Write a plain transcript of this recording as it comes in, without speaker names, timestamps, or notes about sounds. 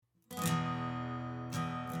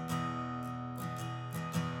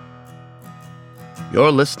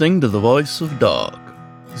You're listening to The Voice of Dog.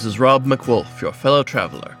 This is Rob McWolf, your fellow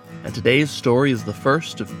traveler, and today's story is the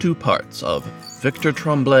first of two parts of Victor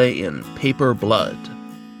Tremblay in Paper Blood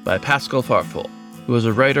by Pascal Farful, who is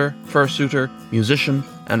a writer, fursuiter, musician,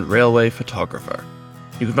 and railway photographer.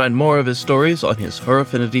 You can find more of his stories on his Fur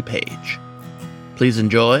Affinity page. Please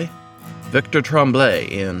enjoy Victor Tremblay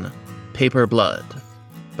in Paper Blood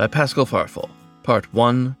by Pascal Farful, Part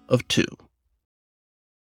 1 of 2.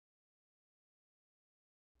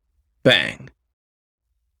 Bang!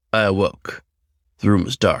 I awoke. The room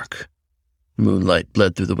was dark. Moonlight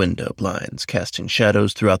bled through the window blinds, casting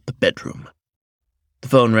shadows throughout the bedroom. The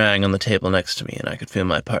phone rang on the table next to me, and I could feel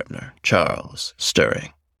my partner, Charles,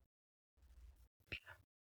 stirring.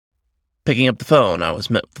 Picking up the phone, I was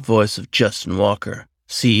met with the voice of Justin Walker,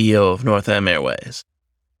 CEO of Northam Airways,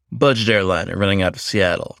 budget airliner running out of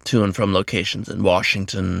Seattle, to and from locations in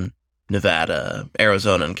Washington, Nevada,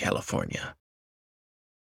 Arizona, and California.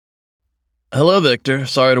 "Hello, Victor.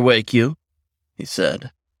 Sorry to wake you," he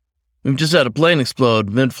said. "We've just had a plane explode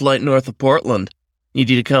mid-flight north of Portland. Need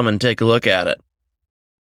you to come and take a look at it."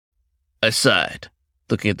 I sighed,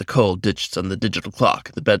 looking at the cold digits on the digital clock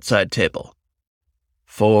at the bedside table.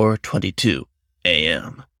 4:22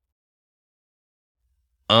 a.m.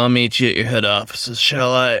 "I'll meet you at your head offices,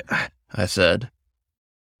 shall I?" I said.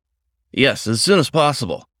 "Yes, as soon as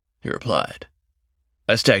possible," he replied.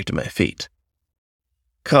 I staggered to my feet.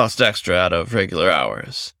 "Cost extra out of regular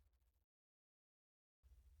hours."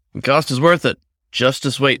 "The cost is worth it.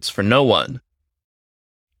 Justice waits for no one."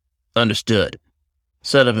 "Understood.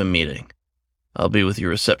 Set up a meeting. I'll be with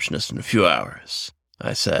your receptionist in a few hours,"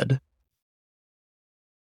 I said.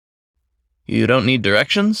 "You don't need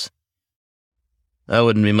directions?" I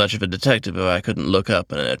wouldn't be much of a detective if I couldn't look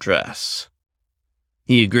up an address.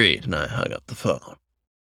 He agreed, and I hung up the phone.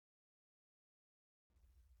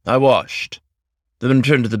 I washed, then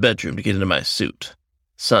returned to the bedroom to get into my suit,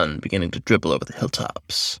 sun beginning to dribble over the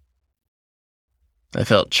hilltops. I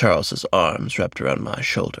felt Charles's arms wrapped around my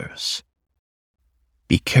shoulders.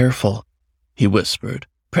 "Be careful," he whispered,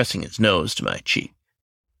 pressing his nose to my cheek.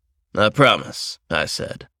 "I promise," I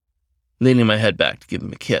said, leaning my head back to give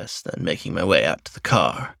him a kiss, then making my way out to the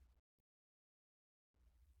car.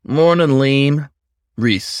 "Morning, Liam,"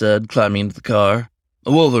 Reese said, climbing into the car.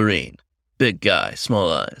 A Wolverine, big guy,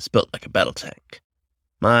 small eyes, built like a battle tank.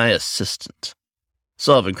 My assistant.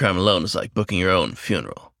 Solving crime alone is like booking your own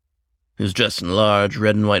funeral. He was dressed in a large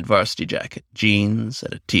red and white varsity jacket, jeans,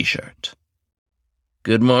 and a t-shirt.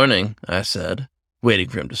 "Good morning," I said, waiting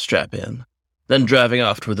for him to strap in, then driving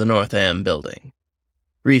off toward the Northam building.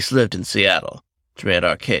 Reese lived in Seattle, which made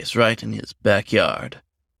our case right in his backyard.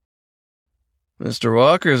 "Mr.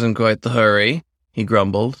 Walker's in quite the hurry," he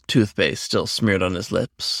grumbled, toothpaste still smeared on his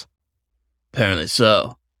lips. "Apparently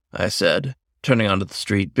so," I said, turning onto the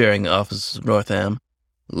street bearing the offices of Northam.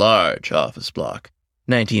 Large office block,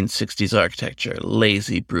 1960s architecture,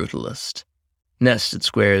 lazy brutalist. Nested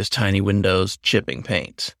squares, tiny windows, chipping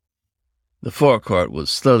paint. The forecourt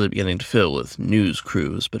was slowly beginning to fill with news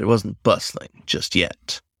crews, but it wasn't bustling just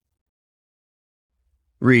yet.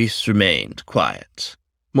 Reese remained quiet,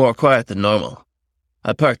 more quiet than normal.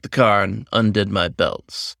 I parked the car and undid my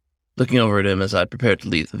belts, looking over at him as I prepared to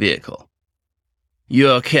leave the vehicle. "You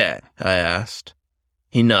okay?" I asked.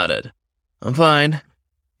 He nodded. "I'm fine,"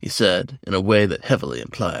 he said, in a way that heavily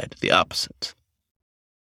implied the opposite.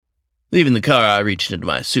 Leaving the car, I reached into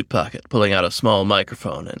my suit pocket, pulling out a small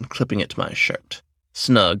microphone and clipping it to my shirt,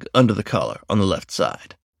 snug under the collar on the left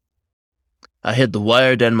side. I hid the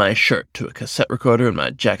wired end of my shirt to a cassette recorder in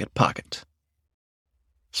my jacket pocket.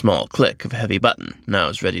 Small click of a heavy button, and I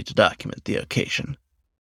was ready to document the occasion.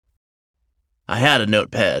 I had a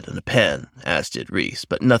notepad and a pen, as did Reese,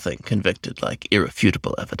 but nothing convicted like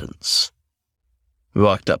irrefutable evidence. We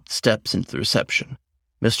walked up the steps into the reception.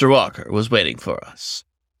 Mr. Walker was waiting for us.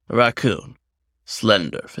 A raccoon,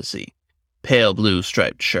 slender physique, pale blue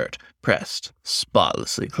striped shirt, pressed,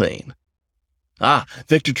 spotlessly clean. "Ah,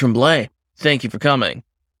 Victor Tremblay, thank you for coming,"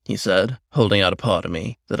 he said, holding out a paw to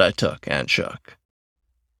me that I took and shook.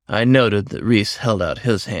 I noted that Reese held out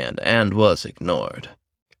his hand and was ignored.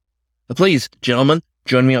 "Please, gentlemen,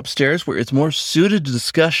 join me upstairs where it's more suited to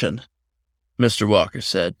discussion," Mr. Walker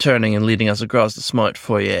said, turning and leading us across the smart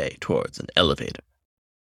foyer towards an elevator.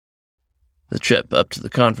 The trip up to the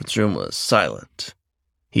conference room was silent.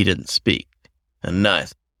 He didn't speak, and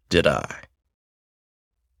neither did I.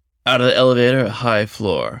 Out of the elevator, a high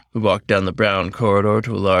floor, we walked down the brown corridor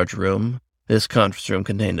to a large room. This conference room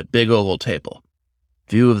contained a big oval table.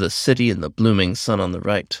 View of the city and the blooming sun on the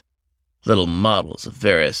right. Little models of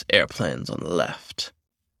various airplanes on the left.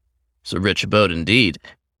 It's a rich abode indeed.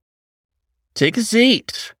 Take a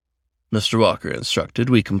seat, Mr. Walker instructed.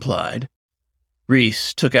 We complied.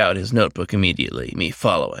 Reese took out his notebook immediately, me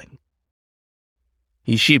following.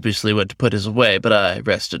 He sheepishly went to put his away, but I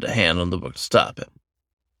rested a hand on the book to stop him.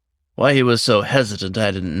 Why he was so hesitant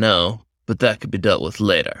I didn't know, but that could be dealt with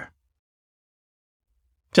later.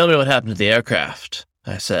 Tell me what happened to the aircraft,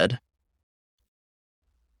 I said.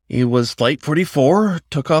 It was Flight 44,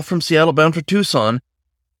 took off from Seattle bound for Tucson,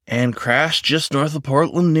 and crashed just north of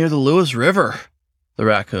Portland near the Lewis River, the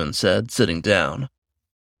raccoon said, sitting down.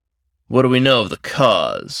 What do we know of the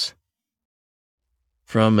cause?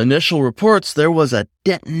 From initial reports, there was a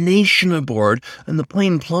detonation aboard, and the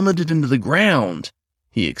plane plummeted into the ground,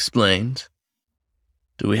 he explained.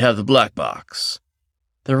 Do we have the black box?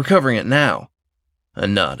 They're recovering it now. I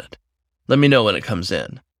nodded. Let me know when it comes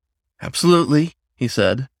in. Absolutely, he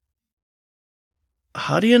said.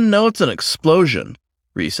 How do you know it's an explosion?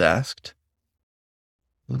 Reese asked.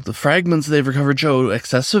 The fragments they've recovered show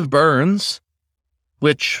excessive burns.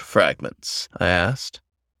 Which fragments? I asked.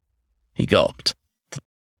 He gulped.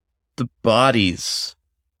 The bodies,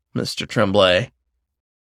 Mr. Tremblay.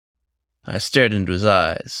 I stared into his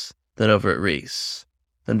eyes, then over at Reese,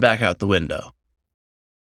 then back out the window.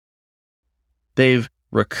 They've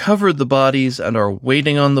recovered the bodies and are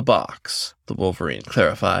waiting on the box, the Wolverine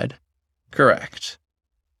clarified. Correct.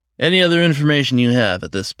 Any other information you have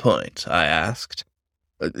at this point? I asked.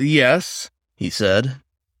 Yes, he said.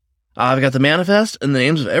 I've got the manifest and the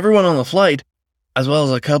names of everyone on the flight, as well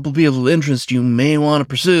as a couple people of interest you may want to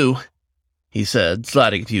pursue, he said,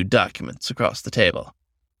 sliding a few documents across the table.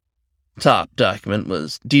 Top document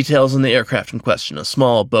was details on the aircraft in question, a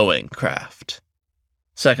small Boeing craft.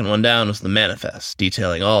 Second one down was the manifest,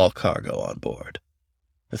 detailing all cargo on board.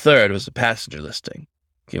 The third was a passenger listing,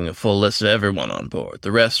 giving a full list of everyone on board.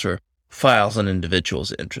 The rest were files on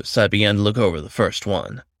individuals' interests. I began to look over the first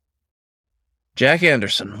one. Jack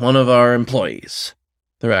Anderson, one of our employees,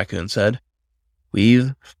 the raccoon said.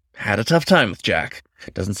 We've had a tough time with Jack.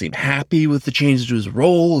 Doesn't seem happy with the changes to his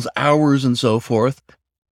role, his hours, and so forth.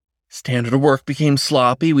 Standard of work became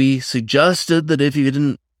sloppy. We suggested that if he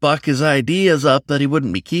didn't buck his ideas up, that he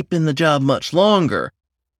wouldn't be keeping the job much longer.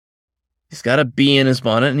 He's got a bee in his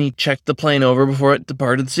bonnet, and he checked the plane over before it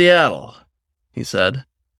departed Seattle, he said.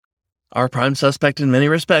 Our prime suspect in many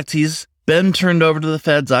respects. He's been turned over to the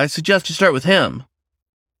feds. I suggest you start with him.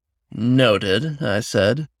 Noted, I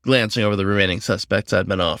said, glancing over the remaining suspects I'd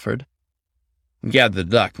been offered. Gathered the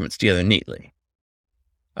documents together neatly.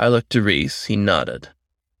 I looked to Reese. He nodded.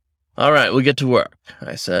 All right, we'll get to work,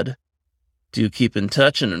 I said. Do keep in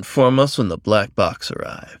touch and inform us when the black box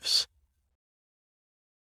arrives.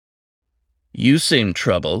 You seem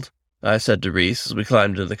troubled, I said to Reese as we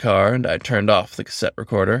climbed into the car and I turned off the cassette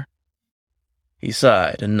recorder. He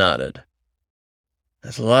sighed and nodded.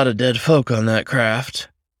 There's a lot of dead folk on that craft.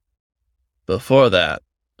 Before that,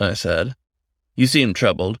 I said, you seemed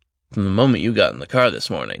troubled from the moment you got in the car this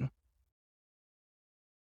morning.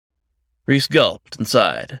 Reese gulped and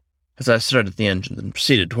sighed as I started the engine and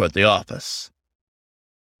proceeded toward the office.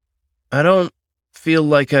 I don't feel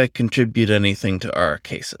like I contribute anything to our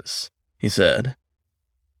cases, he said.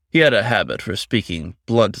 He had a habit for speaking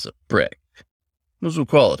blunt as a brick. It was a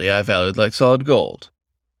quality I valued like solid gold.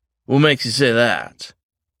 What makes you say that?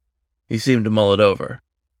 He seemed to mull it over.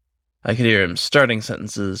 I could hear him starting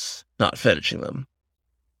sentences, not finishing them.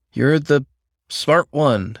 You're the smart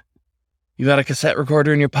one. You got a cassette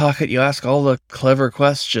recorder in your pocket, you ask all the clever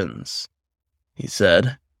questions, he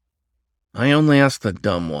said. I only ask the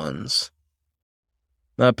dumb ones.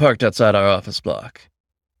 I parked outside our office block.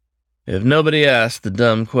 If nobody asked the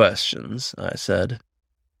dumb questions, I said,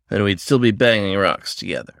 then we'd still be banging rocks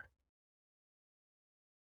together.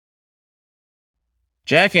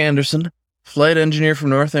 Jack Anderson, flight engineer from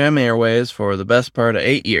North Am Airways for the best part of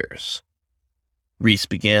 8 years. Reese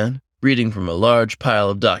began, reading from a large pile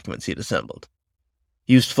of documents he'd assembled.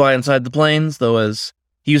 He used to fly inside the planes, though as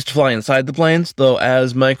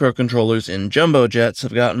microcontrollers in jumbo jets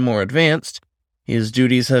have gotten more advanced, his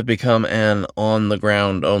duties have become an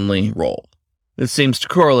on-the-ground-only role. This seems to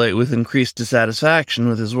correlate with increased dissatisfaction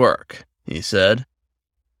with his work, he said.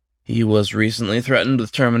 He was recently threatened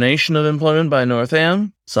with termination of employment by North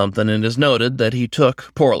Am, something it is noted that he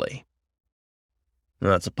took poorly.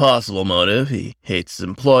 That's a possible motive. He hates his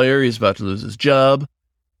employer, he's about to lose his job,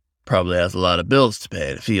 probably has a lot of bills to pay,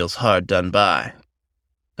 and it feels hard done by,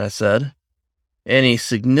 I said. Any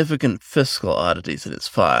significant fiscal oddities in his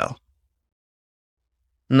file?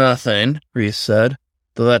 Nothing, Reese said,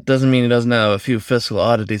 though that doesn't mean he doesn't have a few fiscal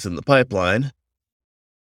oddities in the pipeline.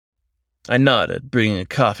 I nodded, bringing a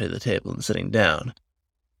coffee to the table and sitting down.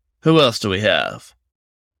 Who else do we have?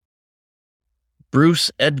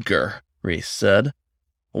 Bruce Edgar, Reese said.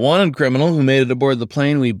 A wanted criminal who made it aboard the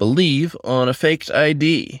plane, we believe, on a faked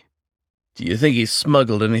ID. Do you think he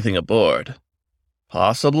smuggled anything aboard?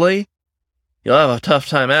 Possibly. You'll have a tough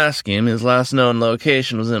time asking him. His last known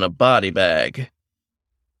location was in a body bag.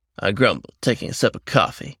 I grumbled, taking a sip of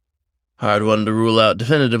coffee. Hard one to rule out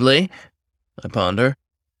definitively, I ponder.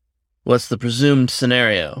 What's the presumed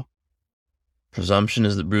scenario? Presumption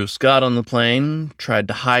is that Bruce got on the plane, tried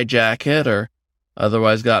to hijack it, or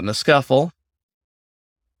otherwise got in a scuffle.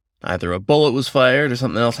 Either a bullet was fired or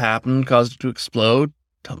something else happened, caused it to explode,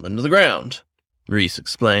 tumbling to the ground, Reese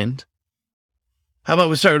explained. How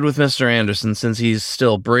about we start with Mr. Anderson, since he's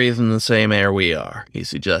still breathing the same air we are, he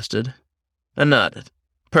suggested. I nodded.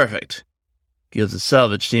 Perfect. Gives the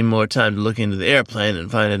salvage team more time to look into the airplane and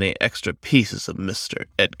find any extra pieces of Mr.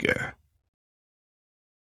 Edgar.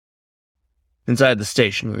 Inside the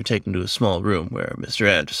station, we were taken to a small room where Mr.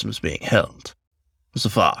 Anderson was being held. It was a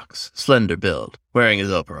fox, slender build, wearing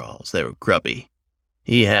his overalls. They were grubby.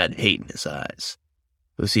 He had hate in his eyes.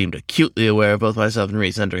 He seemed acutely aware of both myself and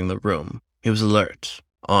Reese entering the room. He was alert,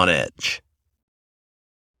 on edge.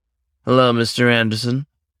 Hello, Mr. Anderson.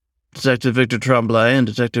 Detective Victor Tremblay and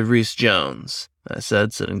Detective Reese Jones, I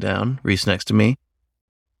said, sitting down, Reese next to me.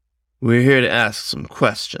 We're here to ask some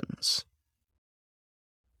questions.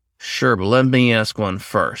 Sure, but let me ask one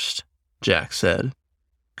first, Jack said.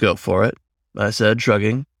 Go for it, I said,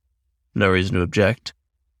 shrugging. No reason to object.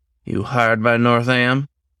 You hired by Northam?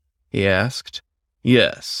 He asked.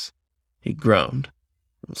 Yes, he groaned.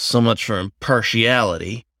 So much for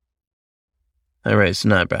impartiality. I raised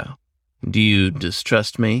an eyebrow. Do you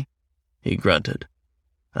distrust me? He grunted.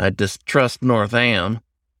 I distrust Northam,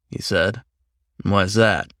 he said. Why's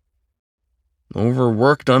that?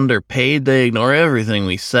 Overworked, underpaid, they ignore everything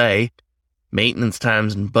we say. Maintenance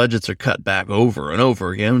times and budgets are cut back over and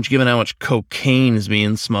over again, which, given how much cocaine is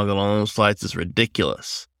being smuggled on those flights, is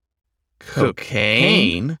ridiculous.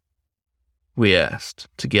 Cocaine? We asked,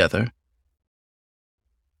 together.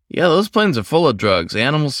 Yeah, those planes are full of drugs,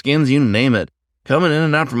 animal skins, you name it, coming in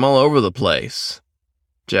and out from all over the place,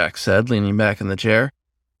 Jack said, leaning back in the chair.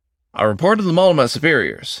 I reported them all to my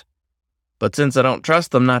superiors. But since I don't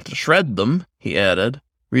trust them not to shred them, he added,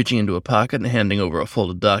 reaching into a pocket and handing over a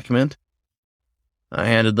folded document. I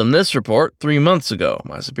handed them this report 3 months ago.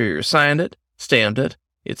 My superior signed it, stamped it.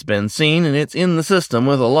 It's been seen, and it's in the system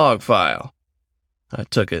with a log file. I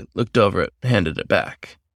took it, looked over it, handed it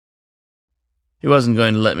back. He wasn't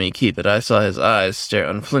going to let me keep it. I saw his eyes stare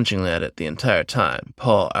unflinchingly at it the entire time,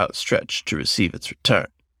 paw outstretched to receive its return.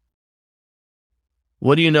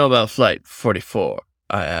 What do you know about Flight 44?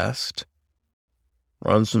 I asked.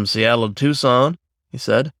 Runs from Seattle to Tucson, he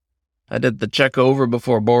said. I did the check over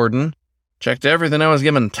before boarding. Checked everything I was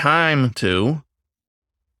given time to,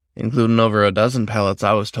 including over a dozen pallets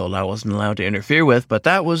I was told I wasn't allowed to interfere with, but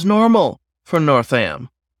that was normal for Northam.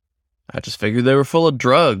 I just figured they were full of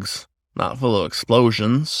drugs, not full of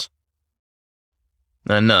explosions.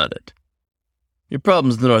 I nodded. Your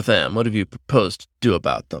problems with Northam, what have you proposed to do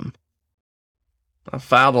about them? I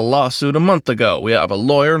filed a lawsuit a month ago. We have a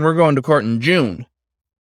lawyer and we're going to court in June.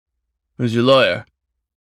 Who's your lawyer?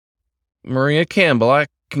 Maria Campbell. I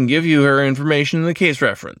can give you her information in the case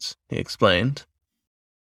reference, he explained.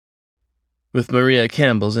 With Maria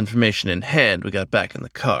Campbell's information in hand, we got back in the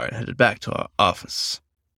car and headed back to our office.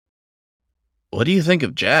 What do you think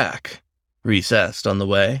of Jack? Reese asked on the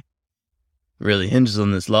way. Really hinges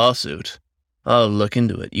on this lawsuit. I'll look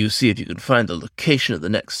into it. You see if you can find the location of the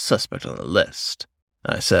next suspect on the list,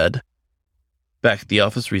 I said. Back at the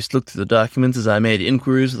office, Reese looked through the documents as I made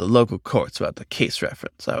inquiries with the local courts about the case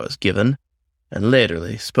reference I was given, and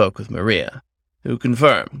laterly spoke with Maria, who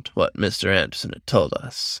confirmed what Mr. Anderson had told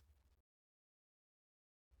us.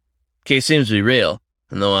 Case seems to be real,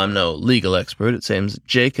 and though I'm no legal expert, it seems that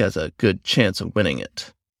Jake has a good chance of winning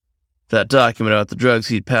it. If that document about the drugs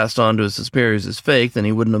he'd passed on to his superiors is fake, then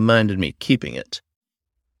he wouldn't have minded me keeping it.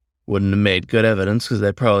 Wouldn't have made good evidence because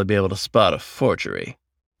they'd probably be able to spot a forgery,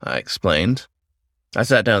 I explained. I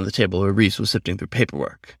sat down at the table where Reese was sifting through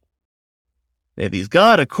paperwork. If he's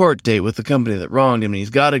got a court date with the company that wronged him and he's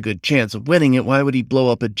got a good chance of winning it, why would he blow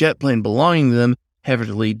up a jet plane belonging to them,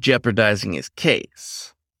 heavily jeopardizing his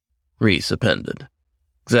case? Reese appended.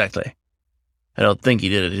 Exactly. I don't think he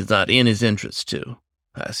did it. It's not in his interest to,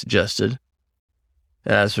 I suggested.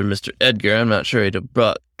 As for Mr. Edgar, I'm not sure he'd have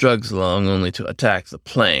brought drugs along only to attack the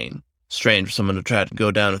plane. Strange for someone to try to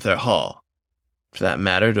go down with their haul. For that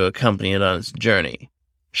matter, to accompany it on its journey.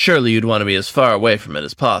 Surely you'd want to be as far away from it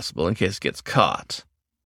as possible in case it gets caught.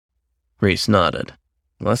 Reese nodded.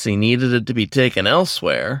 Unless he needed it to be taken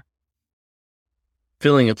elsewhere.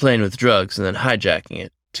 Filling a plane with drugs and then hijacking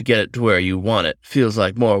it to get it to where you want it feels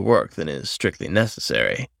like more work than is strictly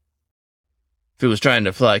necessary. If it was trying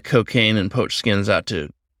to fly cocaine and poach skins out to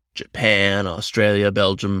Japan, Australia,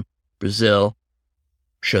 Belgium, Brazil,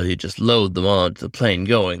 surely you just load them onto the plane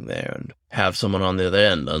going there and have someone on the other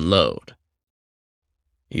end unload.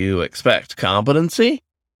 You expect competency?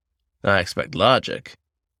 I expect logic.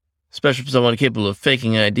 Especially for someone capable of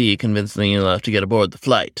faking ID convincingly enough to get aboard the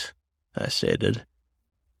flight, I stated.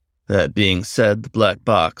 That being said, the black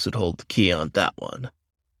box would hold the key on that one.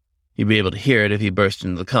 You'd be able to hear it if he burst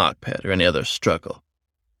into the cockpit or any other struggle.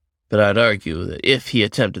 But I'd argue that if he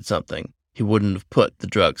attempted something, he wouldn't have put the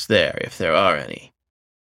drugs there, if there are any.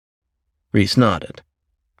 Reese nodded.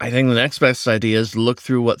 I think the next best idea is to look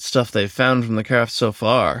through what stuff they've found from the craft so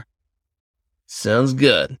far. Sounds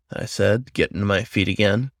good, I said, getting to my feet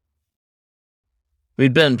again.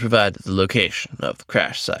 We'd been provided the location of the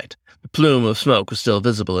crash site. The plume of smoke was still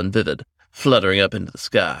visible and vivid, fluttering up into the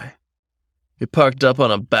sky. We parked up on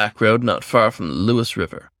a back road not far from the Lewis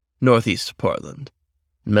River, northeast of Portland,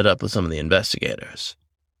 and met up with some of the investigators.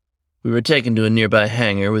 We were taken to a nearby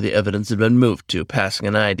hangar where the evidence had been moved to, passing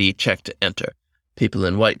an ID check to enter. People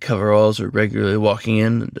in white coveralls were regularly walking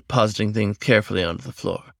in and depositing things carefully onto the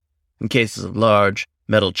floor, in cases of large,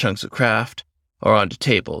 metal chunks of craft, or onto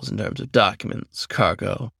tables in terms of documents,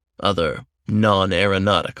 cargo, other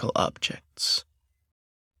non-aeronautical objects.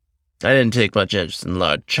 I didn't take much interest in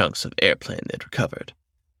large chunks of airplane they'd recovered.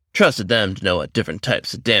 Trusted them to know what different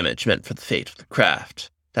types of damage meant for the fate of the craft.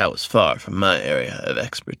 That was far from my area of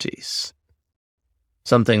expertise.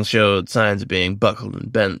 Some things showed signs of being buckled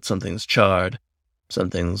and bent, some things charred, some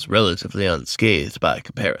things relatively unscathed by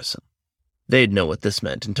comparison. They'd know what this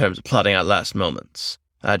meant in terms of plotting out last moments.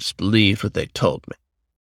 I just believed what they told me.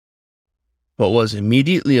 What was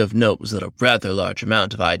immediately of note was that a rather large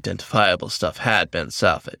amount of identifiable stuff had been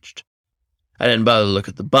salvaged. I didn't bother to look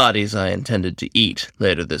at the bodies I intended to eat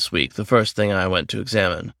later this week. The first thing I went to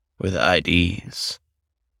examine were the IDs.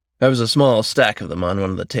 There was a small stack of them on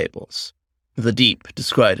one of the tables. With a deep,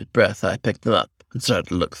 disquieted breath, I picked them up and started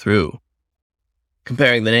to look through.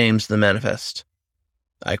 Comparing the names to the manifest,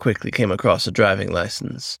 I quickly came across a driving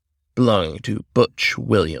license belonging to Butch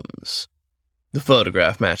Williams. The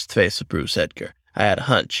photograph matched the face of Bruce Edgar. I had a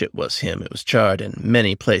hunch it was him. It was charred in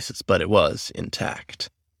many places, but it was intact.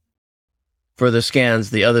 Further scans,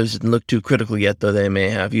 the others didn't look too critical yet, though they may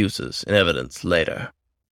have uses in evidence later.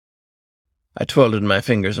 I twirled it in my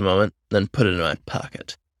fingers a moment, then put it in my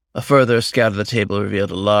pocket. A further scout of the table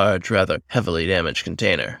revealed a large, rather heavily damaged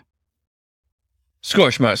container.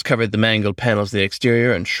 Scorch marks covered the mangled panels of the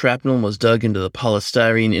exterior, and shrapnel was dug into the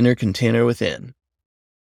polystyrene inner container within.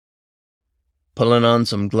 Pulling on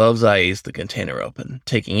some gloves, I eased the container open,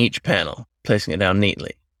 taking each panel, placing it down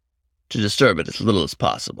neatly, to disturb it as little as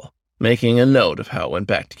possible, making a note of how it went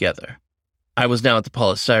back together. I was now at the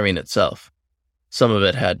polystyrene itself. Some of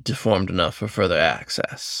it had deformed enough for further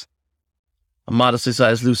access. A modestly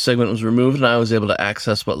sized loose segment was removed, and I was able to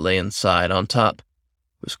access what lay inside. On top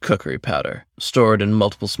was cookery powder, stored in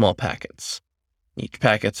multiple small packets. Each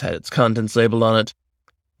packet had its contents labeled on it.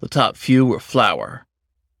 The top few were flour.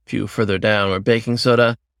 A few further down were baking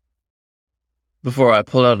soda. Before I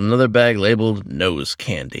pulled out another bag labeled nose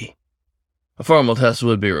candy. A formal test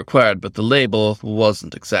would be required, but the label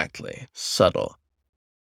wasn't exactly subtle.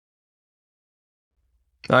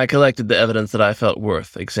 I collected the evidence that I felt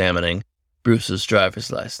worth examining. Bruce's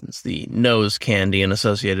driver's license, the nose candy and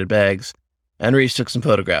associated bags, and Reese took some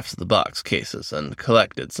photographs of the box cases and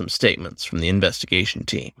collected some statements from the investigation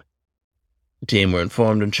team. The team were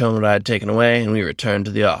informed and shown what I had taken away, and we returned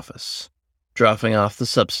to the office, dropping off the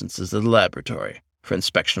substances at the laboratory for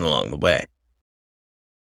inspection along the way.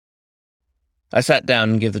 I sat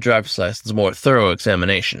down and gave the driver's license a more thorough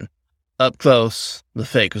examination. Up close, the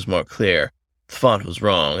fake was more clear. The font was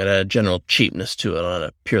wrong. It had a general cheapness to it on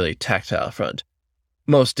a purely tactile front.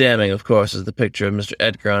 Most damning, of course, is the picture of Mr.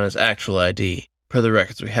 Edgar on his actual ID, per the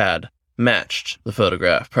records we had, matched the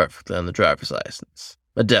photograph perfectly on the driver's license.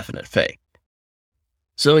 A definite fake.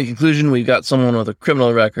 So in conclusion, we've got someone with a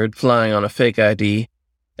criminal record flying on a fake ID,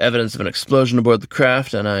 evidence of an explosion aboard the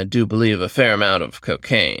craft, and I do believe a fair amount of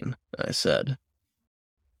cocaine, I said.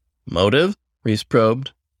 Motive? Reese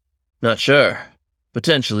probed. Not sure.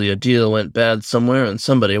 Potentially a deal went bad somewhere and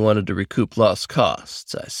somebody wanted to recoup lost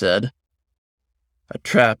costs, I said. A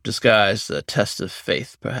trap disguised as a test of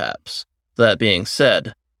faith, perhaps. That being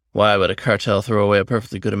said, why would a cartel throw away a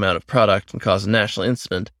perfectly good amount of product and cause a national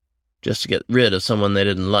incident just to get rid of someone they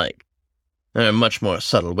didn't like? There are much more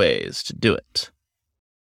subtle ways to do it.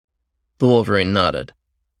 The Wolverine nodded.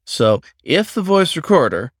 So, if the voice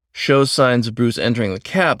recorder shows signs of Bruce entering the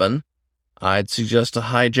cabin, I'd suggest a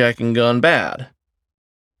hijacking gone bad.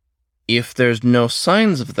 If there's no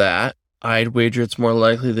signs of that, I'd wager it's more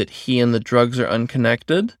likely that he and the drugs are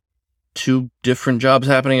unconnected. 2 different jobs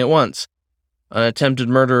happening at once. An attempted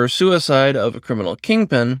murder or suicide of a criminal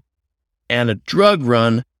kingpin, and a drug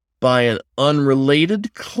run by an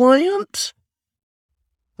unrelated client?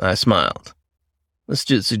 I smiled.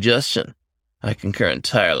 Astute suggestion. I concur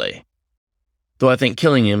entirely. Though I think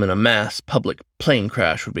killing him in a mass public plane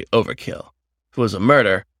crash would be overkill. If it was a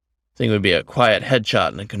murder, I think it would be a quiet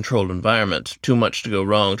headshot in a controlled environment. Too much to go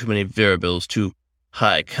wrong, too many variables, too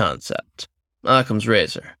high concept. Occam's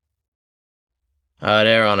razor. I'd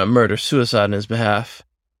err on a murder-suicide on his behalf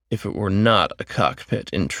if it were not a cockpit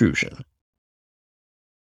intrusion.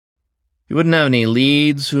 You wouldn't have any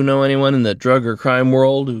leads who know anyone in the drug or crime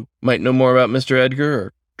world who might know more about Mr. Edgar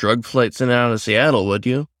or drug flights in and out of Seattle, would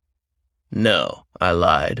you? No, I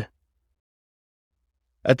lied.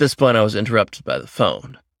 At this point, I was interrupted by the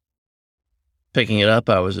phone. Picking it up,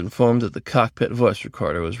 I was informed that the cockpit voice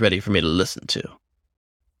recorder was ready for me to listen to.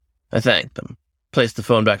 I thanked them, placed the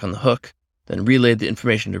phone back on the hook, then relayed the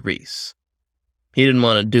information to Reese. He didn't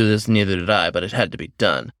want to do this, neither did I, but it had to be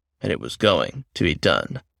done, and it was going to be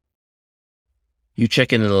done. You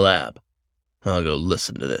check in the lab. I'll go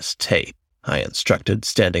listen to this tape, I instructed,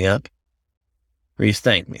 standing up. Reese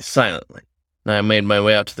thanked me silently, and I made my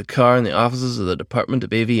way out to the car in the offices of the Department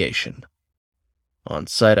of Aviation. On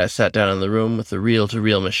site, I sat down in the room with the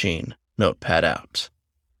reel-to-reel machine, notepad out.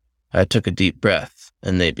 I took a deep breath,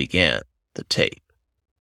 and they began the tape.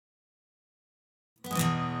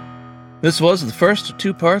 This was the first of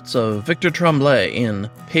 2 parts of Victor Tremblay in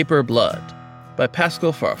Paper Blood by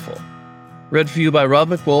Pascal Farful. Read for you by Rob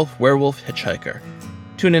McWolf, Werewolf Hitchhiker.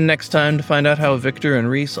 Tune in next time to find out how Victor and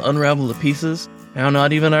Reese unravel the pieces, and how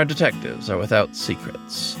not even our detectives are without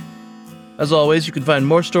secrets. As always, you can find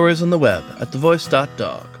more stories on the web at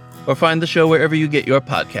thevoice.dog, or find the show wherever you get your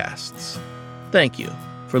podcasts. Thank you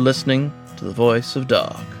for listening to The Voice of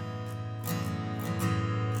Dog.